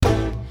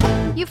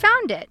You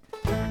found it!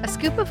 A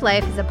Scoop of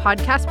Life is a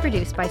podcast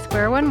produced by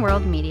Square One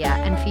World Media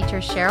and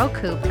features Sherryl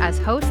Coop as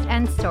host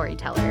and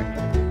storyteller.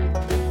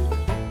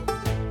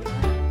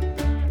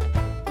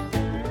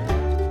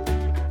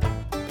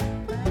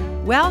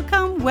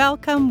 Welcome,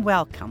 welcome,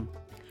 welcome.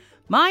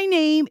 My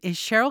name is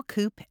Sherryl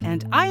Coop,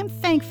 and I am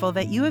thankful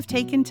that you have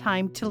taken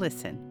time to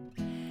listen.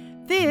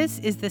 This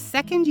is the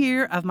second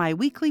year of my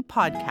weekly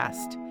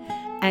podcast,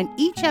 and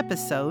each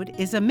episode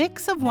is a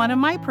mix of one of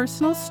my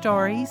personal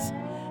stories,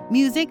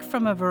 music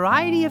from a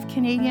variety of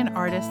Canadian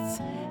artists,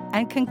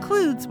 and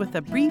concludes with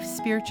a brief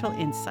spiritual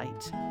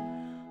insight.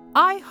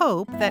 I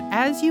hope that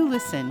as you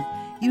listen,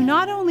 you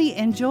not only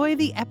enjoy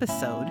the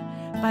episode,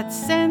 but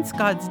sense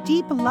God's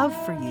deep love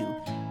for you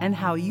and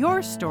how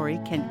your story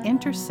can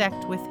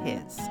intersect with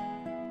His.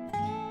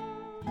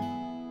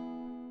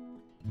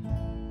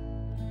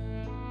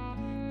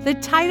 The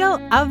title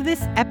of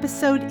this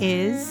episode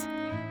is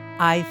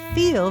I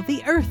Feel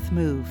the Earth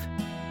Move.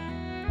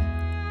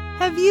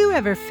 Have you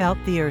ever felt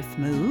the earth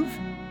move?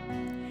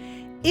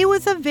 It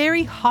was a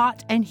very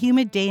hot and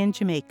humid day in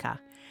Jamaica,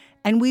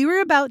 and we were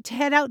about to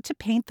head out to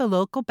paint the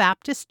local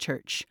Baptist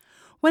church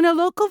when a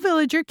local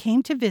villager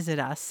came to visit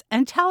us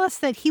and tell us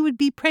that he would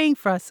be praying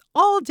for us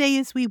all day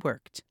as we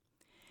worked.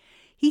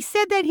 He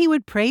said that he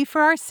would pray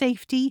for our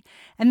safety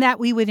and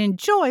that we would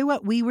enjoy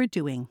what we were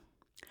doing.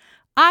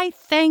 I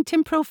thanked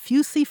him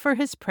profusely for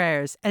his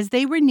prayers as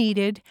they were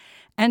needed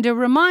and a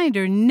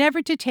reminder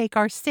never to take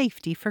our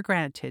safety for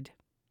granted.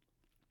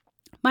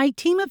 My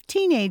team of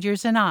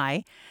teenagers and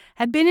I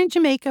had been in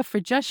Jamaica for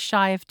just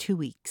shy of 2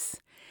 weeks,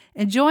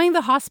 enjoying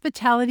the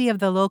hospitality of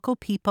the local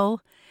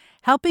people,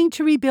 helping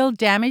to rebuild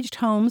damaged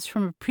homes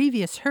from a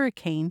previous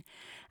hurricane,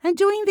 and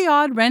doing the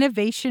odd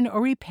renovation or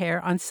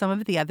repair on some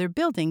of the other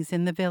buildings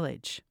in the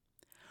village.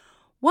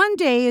 One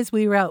day, as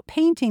we were out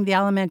painting the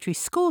elementary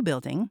school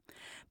building,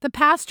 the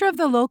pastor of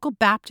the local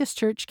Baptist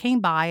church came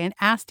by and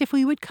asked if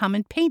we would come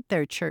and paint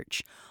their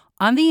church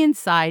on the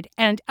inside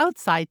and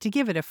outside to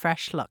give it a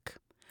fresh look.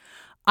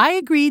 I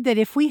agreed that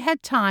if we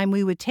had time,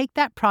 we would take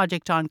that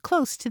project on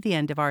close to the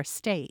end of our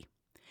stay.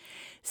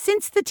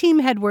 Since the team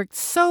had worked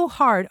so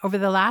hard over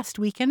the last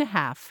week and a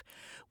half,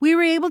 we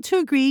were able to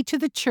agree to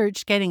the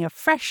church getting a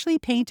freshly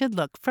painted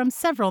look from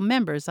several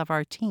members of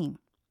our team.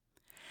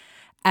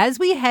 As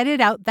we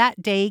headed out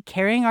that day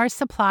carrying our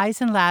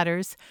supplies and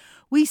ladders,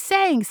 we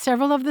sang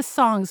several of the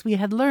songs we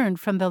had learned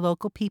from the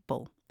local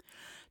people,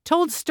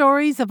 told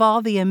stories of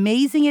all the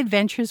amazing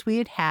adventures we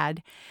had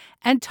had,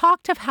 and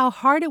talked of how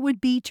hard it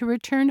would be to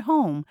return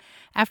home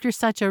after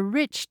such a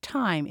rich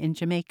time in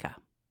Jamaica.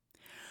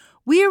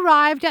 We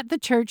arrived at the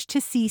church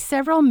to see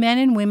several men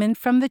and women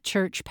from the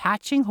church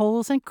patching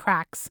holes and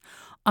cracks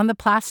on the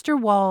plaster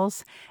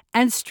walls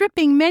and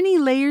stripping many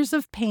layers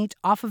of paint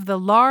off of the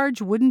large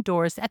wooden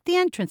doors at the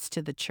entrance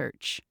to the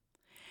church.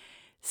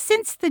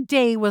 Since the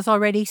day was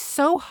already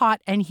so hot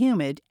and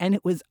humid and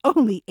it was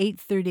only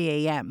 8:30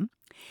 a.m.,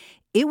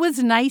 it was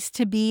nice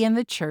to be in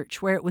the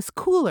church where it was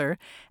cooler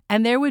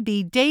and there would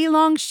be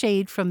day-long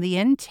shade from the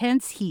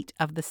intense heat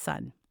of the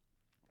sun.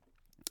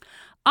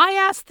 I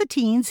asked the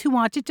teens who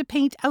wanted to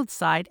paint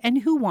outside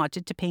and who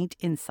wanted to paint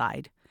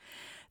inside.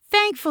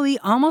 Thankfully,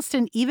 almost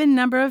an even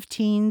number of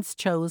teens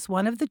chose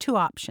one of the two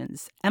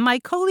options, and my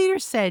co-leader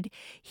said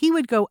he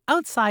would go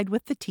outside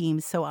with the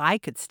team so I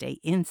could stay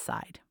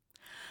inside.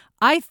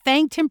 I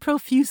thanked him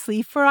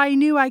profusely, for I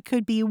knew I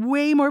could be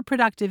way more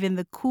productive in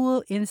the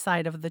cool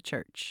inside of the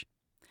church.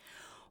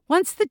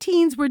 Once the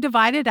teens were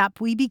divided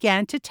up, we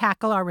began to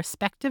tackle our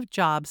respective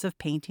jobs of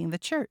painting the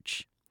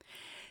church.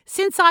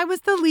 Since I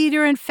was the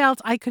leader and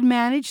felt I could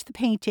manage the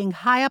painting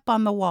high up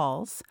on the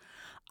walls,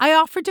 I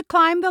offered to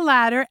climb the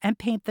ladder and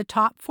paint the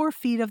top 4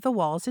 feet of the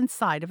walls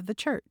inside of the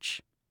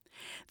church.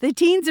 The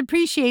teens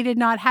appreciated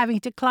not having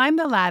to climb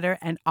the ladder,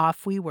 and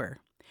off we were,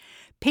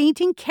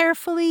 painting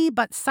carefully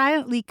but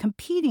silently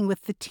competing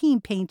with the team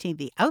painting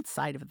the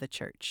outside of the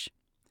church.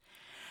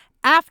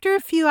 After a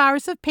few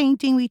hours of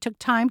painting, we took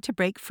time to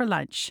break for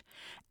lunch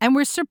and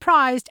were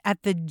surprised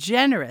at the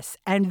generous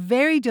and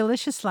very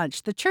delicious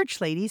lunch the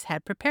church ladies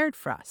had prepared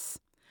for us.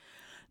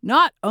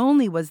 Not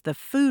only was the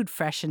food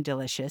fresh and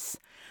delicious,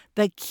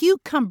 the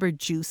cucumber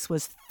juice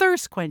was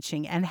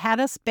thirst-quenching and had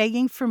us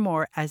begging for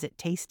more as it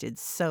tasted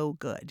so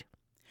good.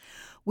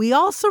 We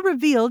also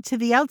revealed to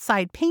the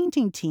outside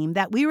painting team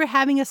that we were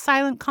having a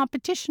silent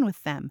competition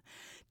with them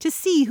to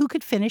see who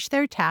could finish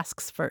their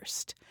tasks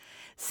first,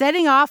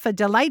 setting off a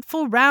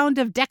delightful round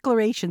of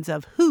declarations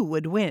of who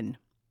would win.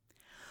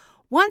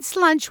 Once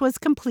lunch was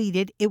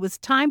completed, it was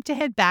time to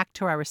head back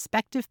to our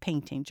respective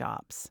painting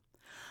jobs.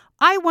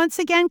 I once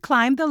again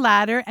climbed the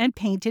ladder and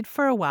painted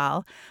for a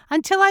while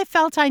until I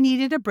felt I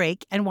needed a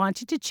break and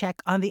wanted to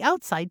check on the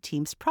outside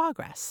team's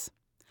progress.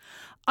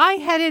 I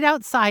headed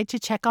outside to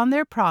check on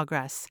their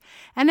progress,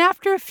 and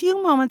after a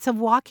few moments of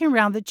walking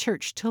around the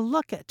church to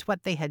look at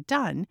what they had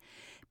done,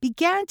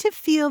 began to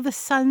feel the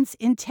sun's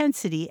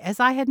intensity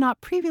as I had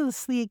not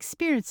previously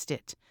experienced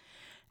it,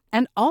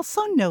 and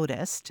also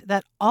noticed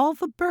that all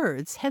the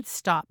birds had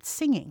stopped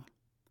singing.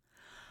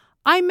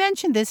 I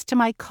mentioned this to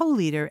my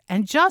co-leader,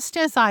 and just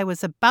as I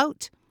was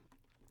about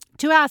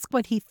to ask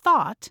what he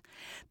thought,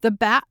 the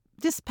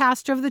Baptist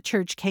pastor of the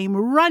church came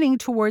running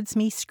towards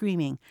me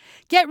screaming,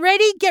 "Get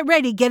ready, get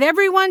ready, get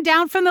everyone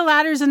down from the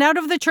ladders and out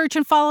of the church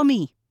and follow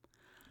me."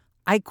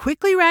 I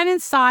quickly ran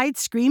inside,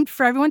 screamed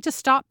for everyone to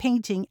stop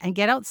painting and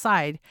get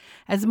outside,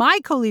 as my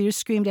co-leader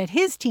screamed at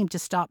his team to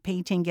stop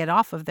painting and get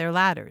off of their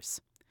ladders.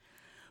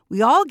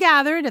 We all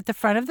gathered at the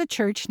front of the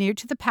church near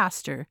to the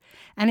pastor,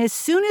 and as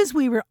soon as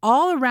we were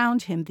all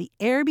around him, the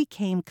air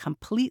became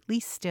completely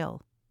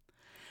still.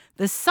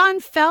 The sun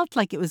felt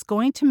like it was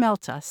going to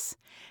melt us,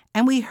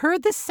 and we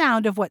heard the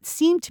sound of what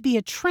seemed to be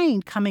a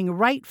train coming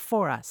right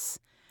for us.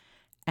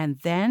 And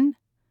then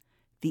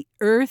the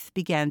earth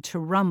began to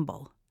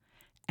rumble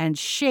and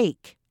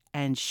shake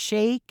and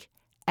shake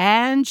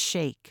and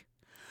shake.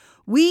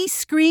 We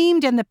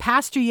screamed and the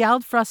pastor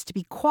yelled for us to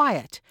be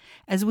quiet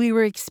as we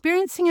were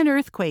experiencing an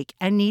earthquake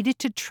and needed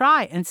to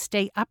try and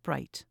stay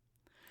upright.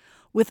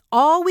 With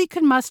all we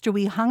could muster,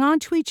 we hung on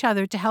to each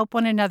other to help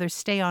one another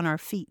stay on our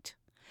feet.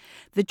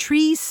 The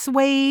trees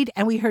swayed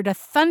and we heard a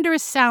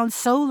thunderous sound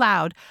so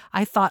loud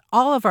I thought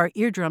all of our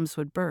eardrums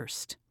would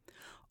burst,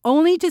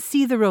 only to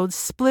see the road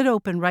split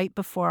open right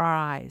before our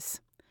eyes.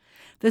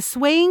 The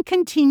swaying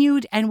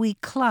continued and we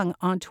clung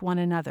onto one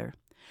another,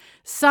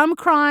 some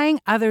crying,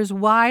 others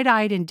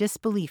wide-eyed in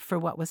disbelief for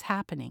what was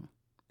happening.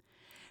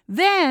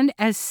 Then,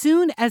 as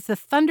soon as the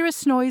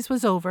thunderous noise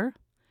was over,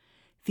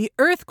 the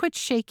earth quit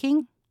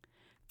shaking,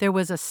 there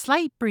was a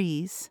slight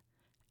breeze,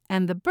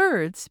 and the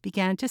birds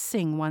began to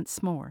sing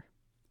once more.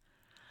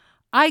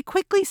 I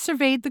quickly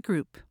surveyed the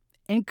group,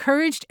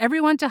 encouraged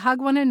everyone to hug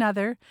one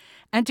another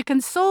and to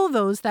console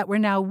those that were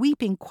now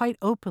weeping quite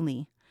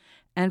openly,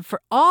 and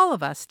for all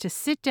of us to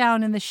sit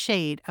down in the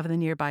shade of the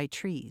nearby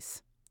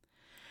trees.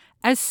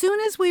 As soon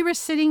as we were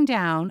sitting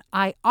down,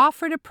 I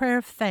offered a prayer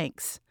of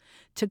thanks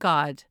to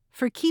God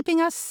for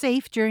keeping us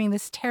safe during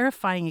this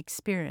terrifying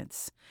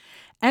experience,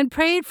 and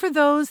prayed for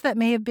those that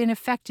may have been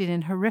affected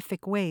in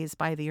horrific ways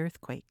by the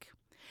earthquake,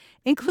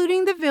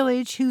 including the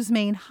village whose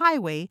main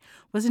highway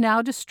was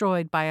now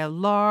destroyed by a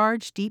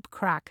large, deep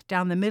crack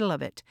down the middle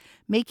of it,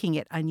 making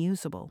it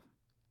unusable.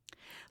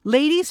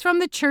 Ladies from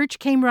the church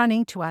came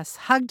running to us,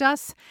 hugged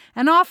us,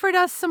 and offered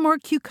us some more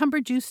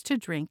cucumber juice to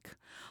drink,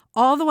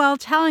 all the while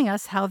telling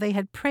us how they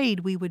had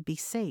prayed we would be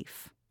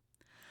safe.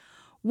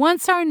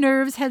 Once our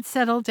nerves had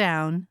settled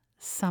down,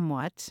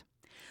 somewhat,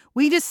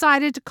 we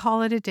decided to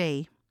call it a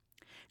day,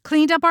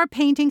 cleaned up our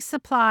painting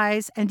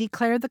supplies, and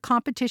declared the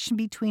competition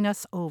between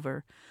us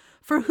over,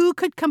 for who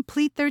could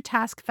complete their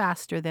task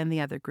faster than the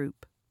other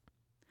group.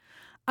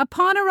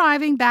 Upon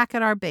arriving back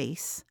at our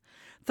base,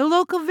 the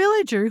local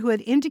villager who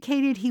had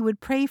indicated he would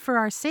pray for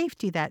our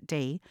safety that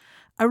day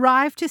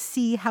arrived to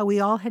see how we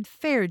all had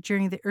fared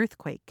during the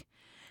earthquake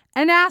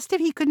and asked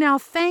if he could now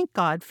thank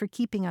God for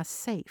keeping us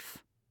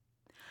safe.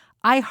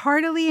 I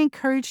heartily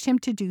encouraged him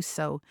to do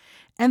so,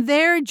 and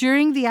there,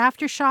 during the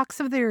aftershocks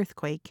of the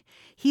earthquake,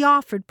 he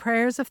offered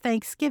prayers of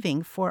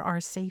thanksgiving for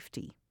our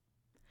safety.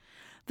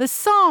 The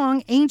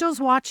song, "Angels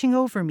Watching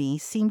Over Me,"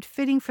 seemed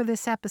fitting for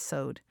this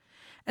episode,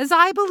 as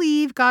I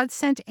believe God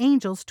sent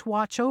angels to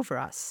watch over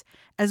us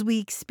as we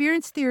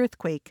experienced the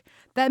earthquake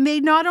that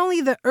made not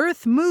only the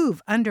earth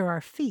move under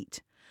our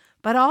feet,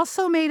 but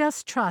also made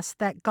us trust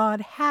that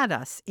God had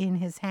us in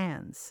his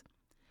hands.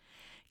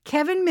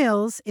 Kevin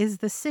Mills is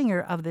the singer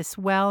of this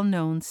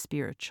well-known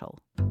spiritual.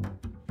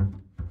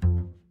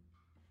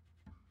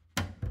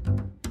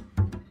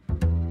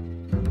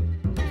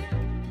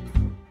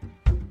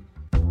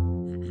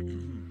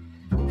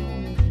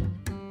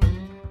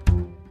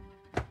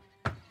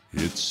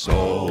 It's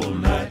all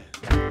night,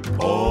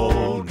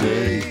 all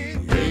day,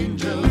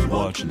 angels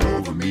watching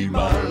over me,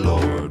 my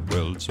Lord.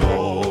 Well, it's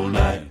all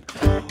night,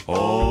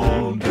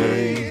 all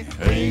day,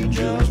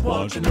 angels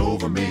watching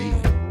over me.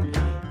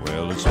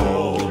 Well, it's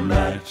all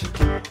night,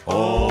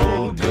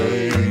 all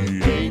day,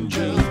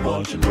 angels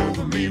watching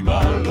over me,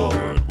 my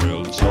Lord.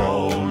 Well, it's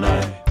all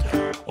night,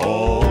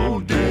 all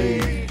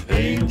day,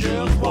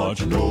 angels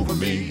watching over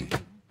me.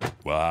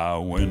 Well, I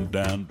went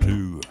down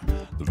to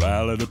the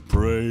valley to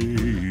pray,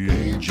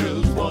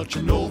 angels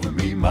watching over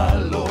me, my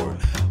Lord.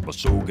 My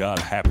soul got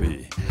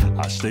happy,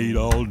 I stayed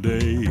all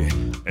day,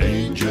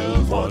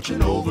 angels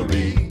watching over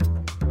me.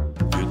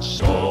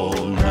 It's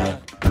all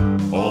night,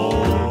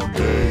 all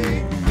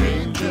day,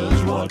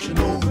 angels watching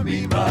over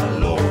me, my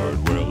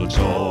Lord. Well, it's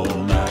all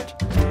night,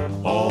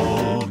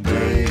 all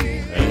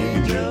day,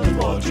 angels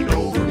watching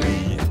over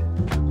me.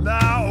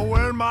 Now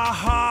when my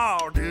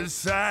heart is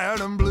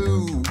sad and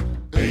blue,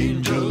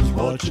 angels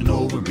watching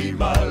over me,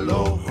 my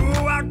Lord.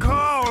 Oh, I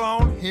call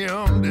on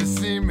him to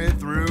see me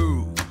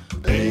through,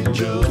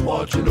 angels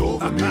watching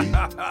over me.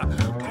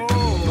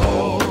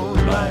 All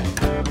night,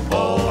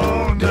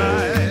 all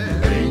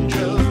day,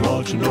 angels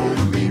watching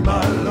over me,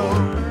 my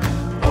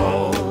Lord.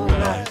 All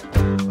night,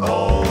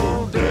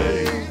 all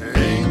day,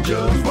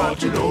 angels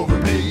watching over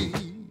me.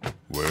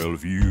 Well,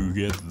 if you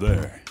get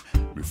there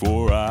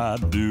before I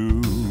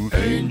do,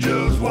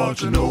 angels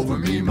watching over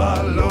me,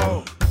 my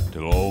Lord. To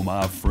Tell all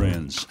my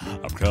friends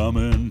I'm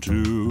coming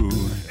to.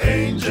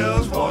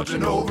 Angels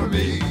watching over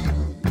me.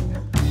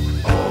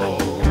 All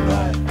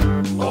night,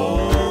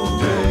 all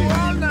day.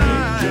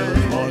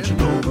 Angels watching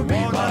over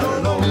me, my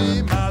Lord.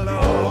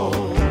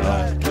 All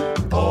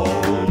night,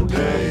 all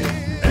day.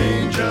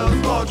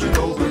 Angels watching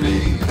over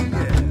me.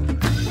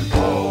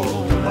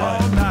 All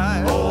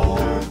night,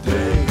 all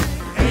day.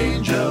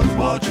 Angels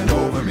watching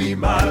over me,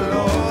 my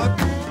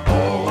Lord.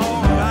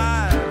 All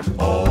night,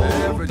 all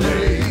every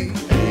day.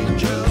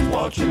 Angels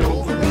watching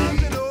over me.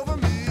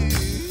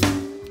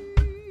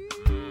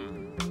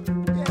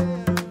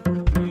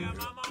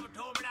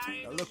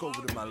 Now look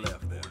over to my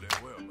left there.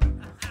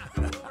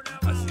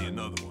 I see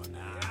another one.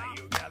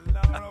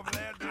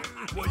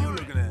 What are you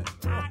looking at?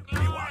 He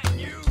watching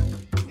you.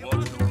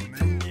 Watching over me?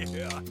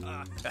 Yeah.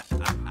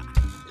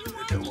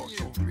 They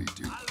watch over me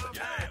too.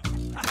 Yeah.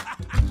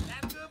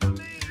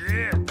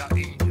 Yeah. The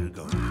angel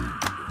goes.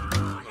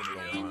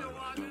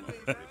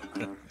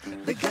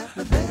 They got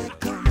the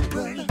back on the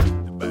brother.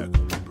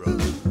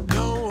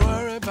 Don't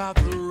worry about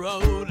the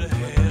road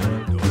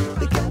ahead.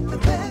 They got the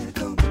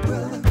back on the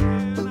brother.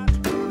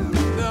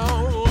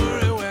 Don't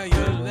worry where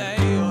you lay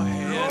your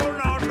head. Oh,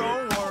 no,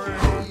 don't worry.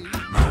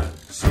 My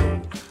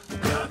soul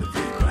gotta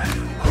be right.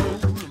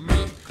 Hold me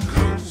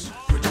close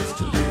for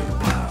just a little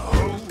while.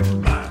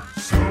 Hold my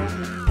soul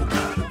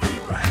gotta be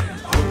right.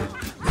 Hold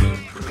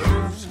me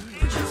close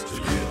for just a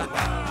little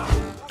while.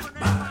 Hold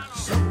my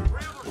soul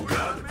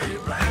gotta be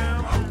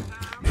right.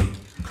 Hold me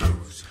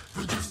close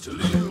for just a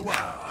little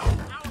while.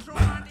 Hold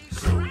my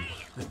soul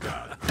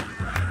gotta be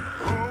right.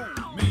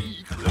 Hold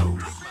me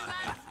close.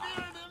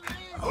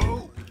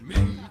 Hold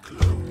me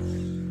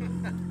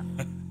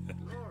close.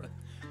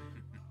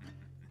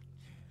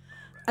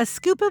 A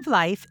Scoop of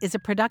Life is a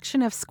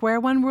production of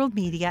Square One World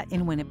Media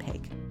in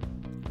Winnipeg.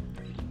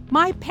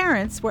 My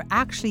parents were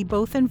actually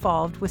both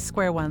involved with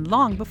Square One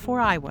long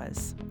before I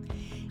was.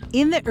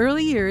 In the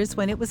early years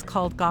when it was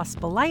called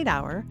Gospel Light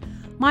Hour,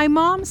 my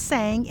mom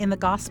sang in the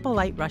Gospel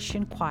Light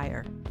Russian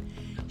choir.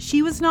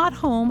 She was not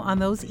home on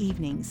those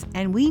evenings,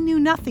 and we knew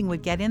nothing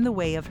would get in the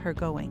way of her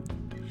going.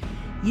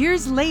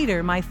 Years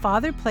later, my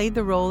father played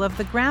the role of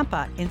the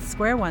grandpa in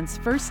Square One's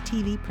first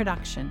TV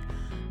production,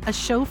 a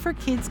show for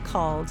kids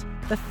called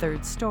The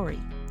Third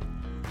Story.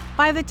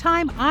 By the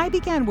time I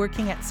began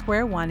working at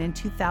Square One in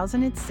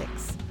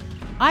 2006,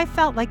 I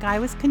felt like I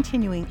was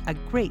continuing a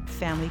great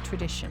family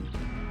tradition.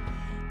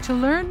 To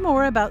learn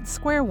more about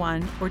Square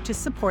One or to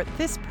support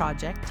this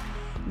project,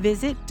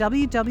 visit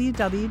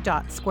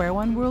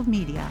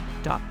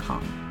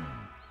www.squareoneworldmedia.com.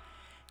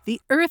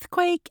 The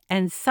earthquake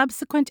and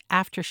subsequent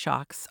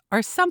aftershocks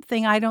are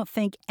something I don't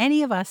think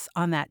any of us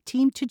on that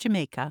team to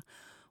Jamaica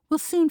will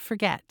soon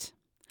forget.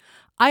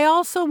 I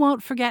also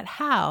won't forget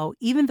how,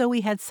 even though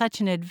we had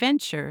such an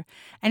adventure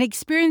and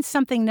experienced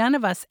something none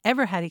of us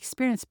ever had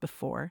experienced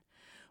before,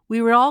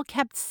 we were all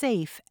kept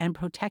safe and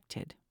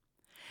protected.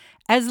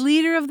 As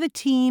leader of the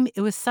team,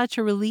 it was such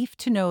a relief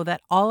to know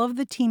that all of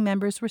the team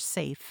members were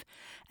safe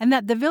and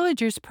that the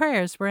villagers'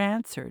 prayers were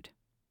answered.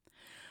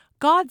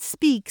 God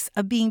speaks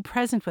of being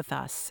present with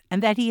us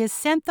and that He has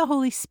sent the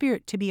Holy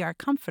Spirit to be our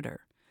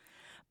comforter,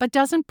 but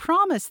doesn't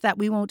promise that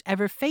we won't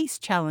ever face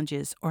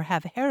challenges or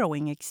have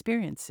harrowing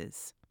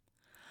experiences.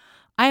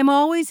 I am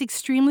always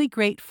extremely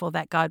grateful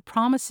that God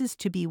promises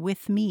to be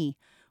with me,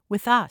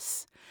 with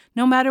us,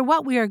 no matter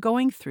what we are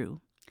going through.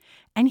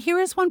 And here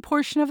is one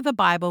portion of the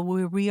Bible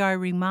where we are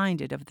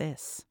reminded of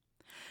this.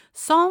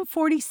 Psalm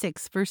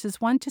 46, verses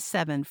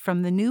 1-7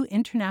 from the New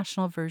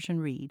International Version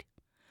read,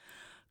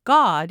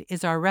 God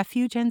is our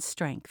refuge and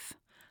strength,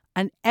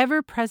 an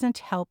ever-present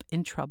help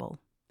in trouble.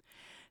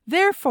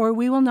 Therefore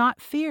we will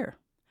not fear.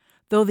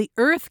 Though the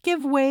earth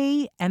give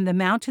way and the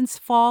mountains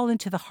fall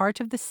into the heart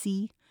of the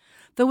sea,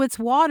 though its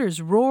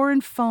waters roar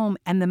and foam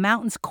and the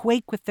mountains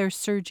quake with their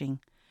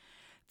surging,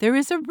 there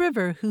is a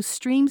river whose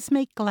streams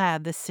make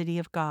glad the city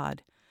of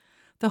God,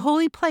 the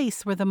holy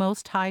place where the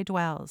Most High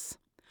dwells.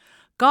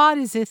 God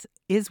is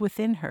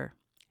within her.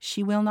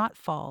 She will not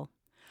fall.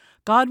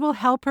 God will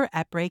help her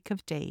at break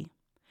of day.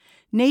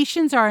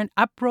 Nations are in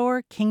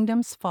uproar,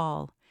 kingdoms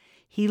fall.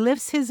 He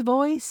lifts his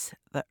voice,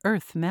 the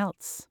earth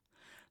melts.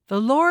 The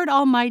Lord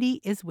Almighty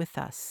is with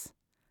us.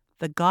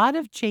 The God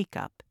of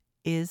Jacob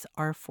is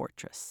our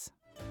fortress.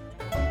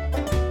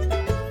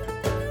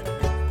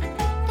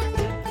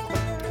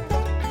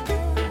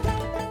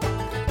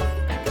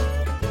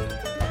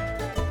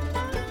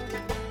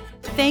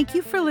 Thank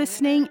you for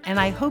listening, and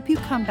I hope you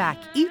come back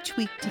each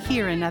week to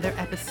hear another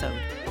episode.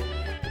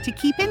 To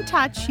keep in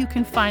touch, you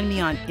can find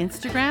me on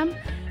Instagram,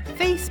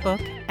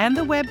 Facebook, and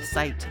the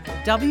website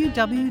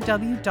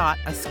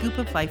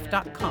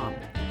www.askoopoflife.com,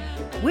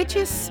 which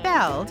is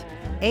spelled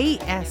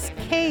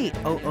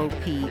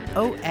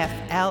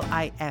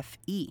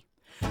ASKOOPOFLIFE.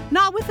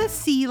 Not with a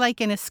C like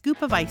in a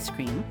scoop of ice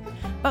cream,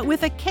 but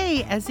with a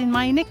K as in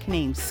my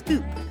nickname,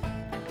 Scoop.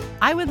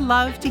 I would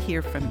love to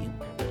hear from you.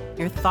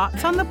 Your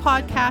thoughts on the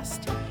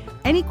podcast,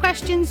 any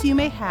questions you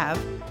may have,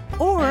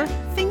 or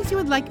things you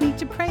would like me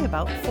to pray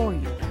about for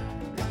you.